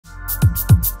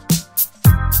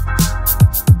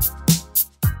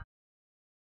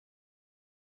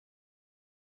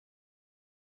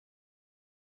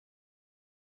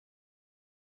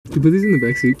You put these in the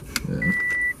back seat. Yeah.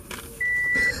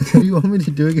 What do you want me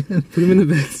to do again? Put them in the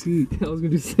back seat. I was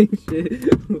gonna do the same shit.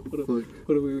 Hold on,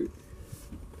 wait.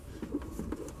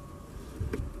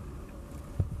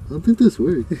 I don't think this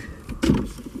works.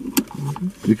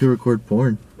 You can record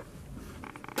porn.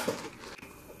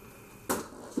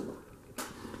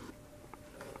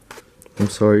 I'm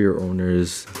sorry your owner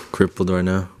is crippled right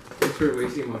now. Thanks for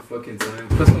wasting my fucking time.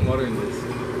 Put some water in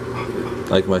this.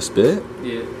 Like my spit?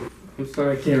 Yeah. I'm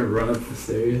sorry I can't run up the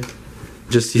stairs.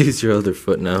 Just use your other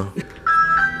foot now.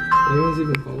 Anyone's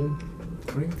even home?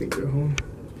 I don't even think they're home.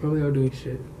 Probably out doing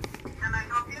shit. Can I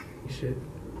help you? Shit.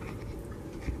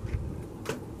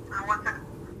 What's that?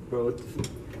 Bro, what the fuck?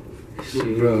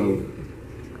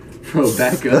 Bro,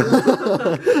 back up.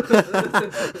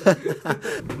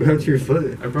 How's your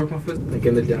foot? I broke my foot. Like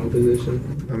in the down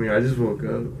position. I mean, I just woke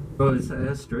up. Bro, it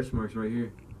has stretch marks right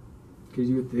here. Cause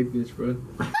you a thick bitch, bro.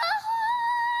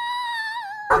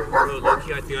 Bro,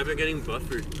 low-key, I think I've been getting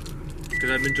buffered. Because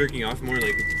I've been jerking off more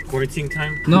like quarantine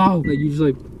time. No! Like you just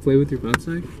like play with your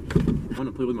nutsack? I want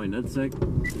to play with my nutsack.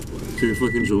 So your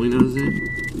fucking Julie knows it?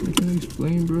 I can't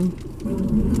explain, bro.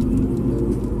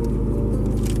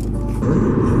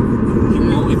 He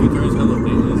won't if he turns hella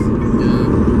famous. Yeah.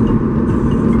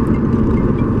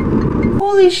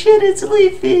 Holy shit, it's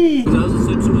Leafy! That was a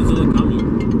Simpson was like coming.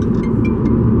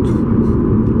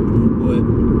 What?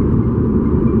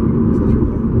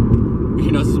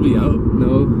 You're not supposed to be out?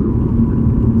 No.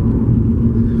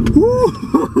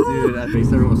 Dude, that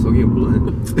face everyone's soaking blood.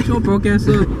 Shut your broke ass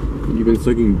up. You've been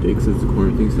sucking dick since the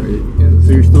quarantine started. Yeah,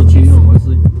 so you're still cheating on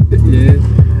Wesley? Yeah.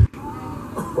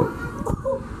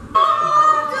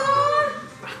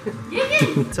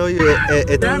 Tell you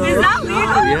it's Is that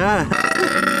legal? yeah.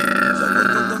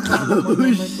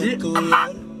 Oh shit.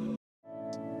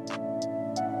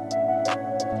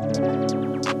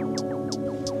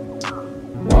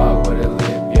 Walk with a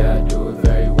limp, yeah, I do it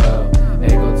very well.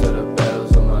 Echo to the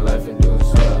bells of my life and doing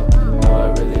swell. Oh, I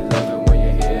really love it when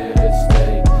you're here to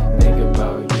stay. Think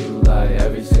about you like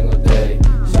every single day.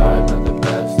 Sorry, I'm not the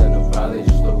best, and I'm probably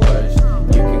just the worst.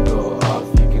 You can go off,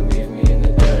 you can leave me in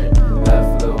the dirt. Left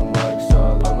little marks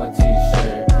all on my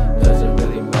t-shirt. Doesn't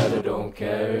really matter, don't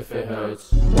care if it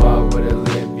hurts. Walk with a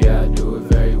limp, yeah, I do it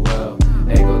very well.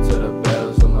 Echo to the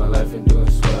bells of my life and doing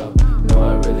swell. No,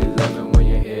 I really love it when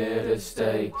you're here to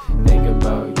stay. Think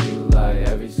about you like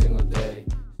every single day.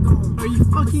 Are you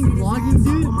fucking vlogging,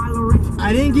 dude?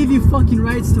 I didn't give you fucking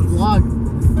rights to vlog.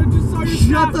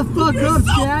 Shut the fuck up,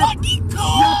 Chad. Fucking cool.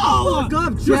 Shut the fuck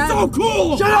up, Chad. You're so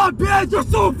cool! Shut up, bitch. You're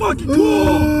so fucking cool!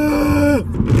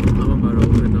 I'm about to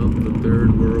open up the third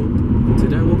world.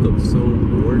 Today I woke up so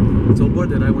bored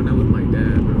that I went out with my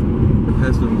dad, bro.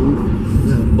 Past the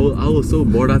movie. Oh, I was so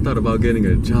bored I thought about getting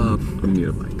a job. I need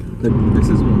a mic. This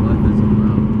is what life is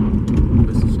about.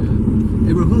 This is shit.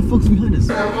 Hey, bro, who the fuck's behind us?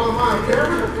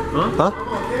 Huh?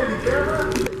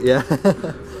 Yeah.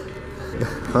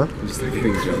 Huh? Just like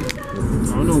getting jumped. I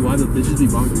don't know why the bitches be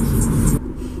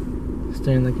bonkers.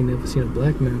 Staring like you never seen a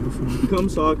black man before. Come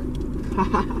sock.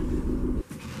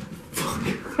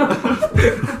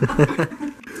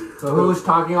 So who's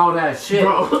talking all that shit?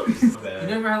 You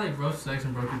never had like rough sex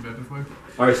and broke your bed before?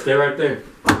 Alright, stay right there.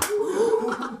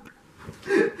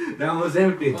 That was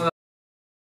empty.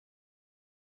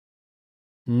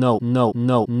 No.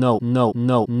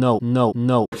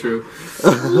 True.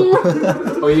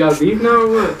 Oh, you got beef now or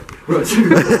what?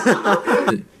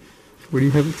 Where do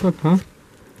you have it tucked, huh?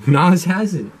 Nas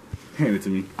has it. Hand it to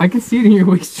me. I can see it in your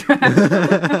waist strap.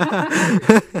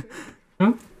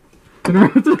 Huh? Turn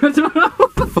around.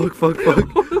 Fuck.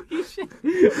 Holy shit.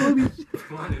 Holy shit.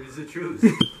 Come on, dude, it's the truth.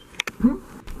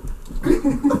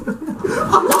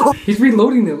 He's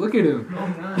reloading it. Look at him.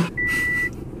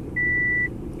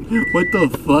 What the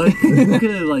fuck? Look at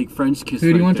it like French kiss.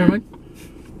 Dude, you want to try mic?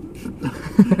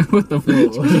 What the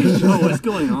fuck? Yo, what's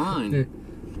going on?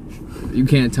 You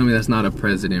can't tell me that's not a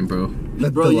president, bro.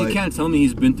 Bro, you can't tell me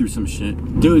he's been through some shit.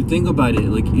 Dude, think about it.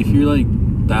 Like, if you're like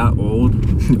that old,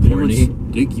 how much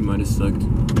dick you might have sucked.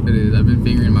 It is. I've been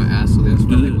fingering my ass, so that's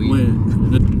probably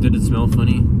weed. Did it smell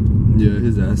funny? Yeah,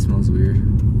 his ass smells weird.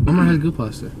 Mama has good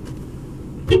pasta.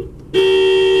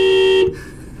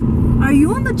 Are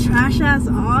you on the trash ass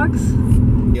ox?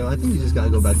 Yo, I think you just gotta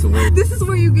go back to work. This is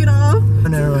where you get off.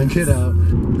 Never mind, get out.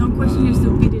 Don't question your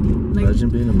stupidity. Like, Imagine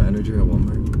being a manager at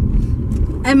Walmart.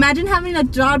 imagine having a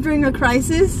job during a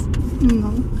crisis.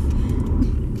 No.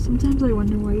 Sometimes I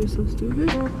wonder why you're so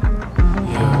stupid. You're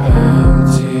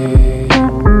empty.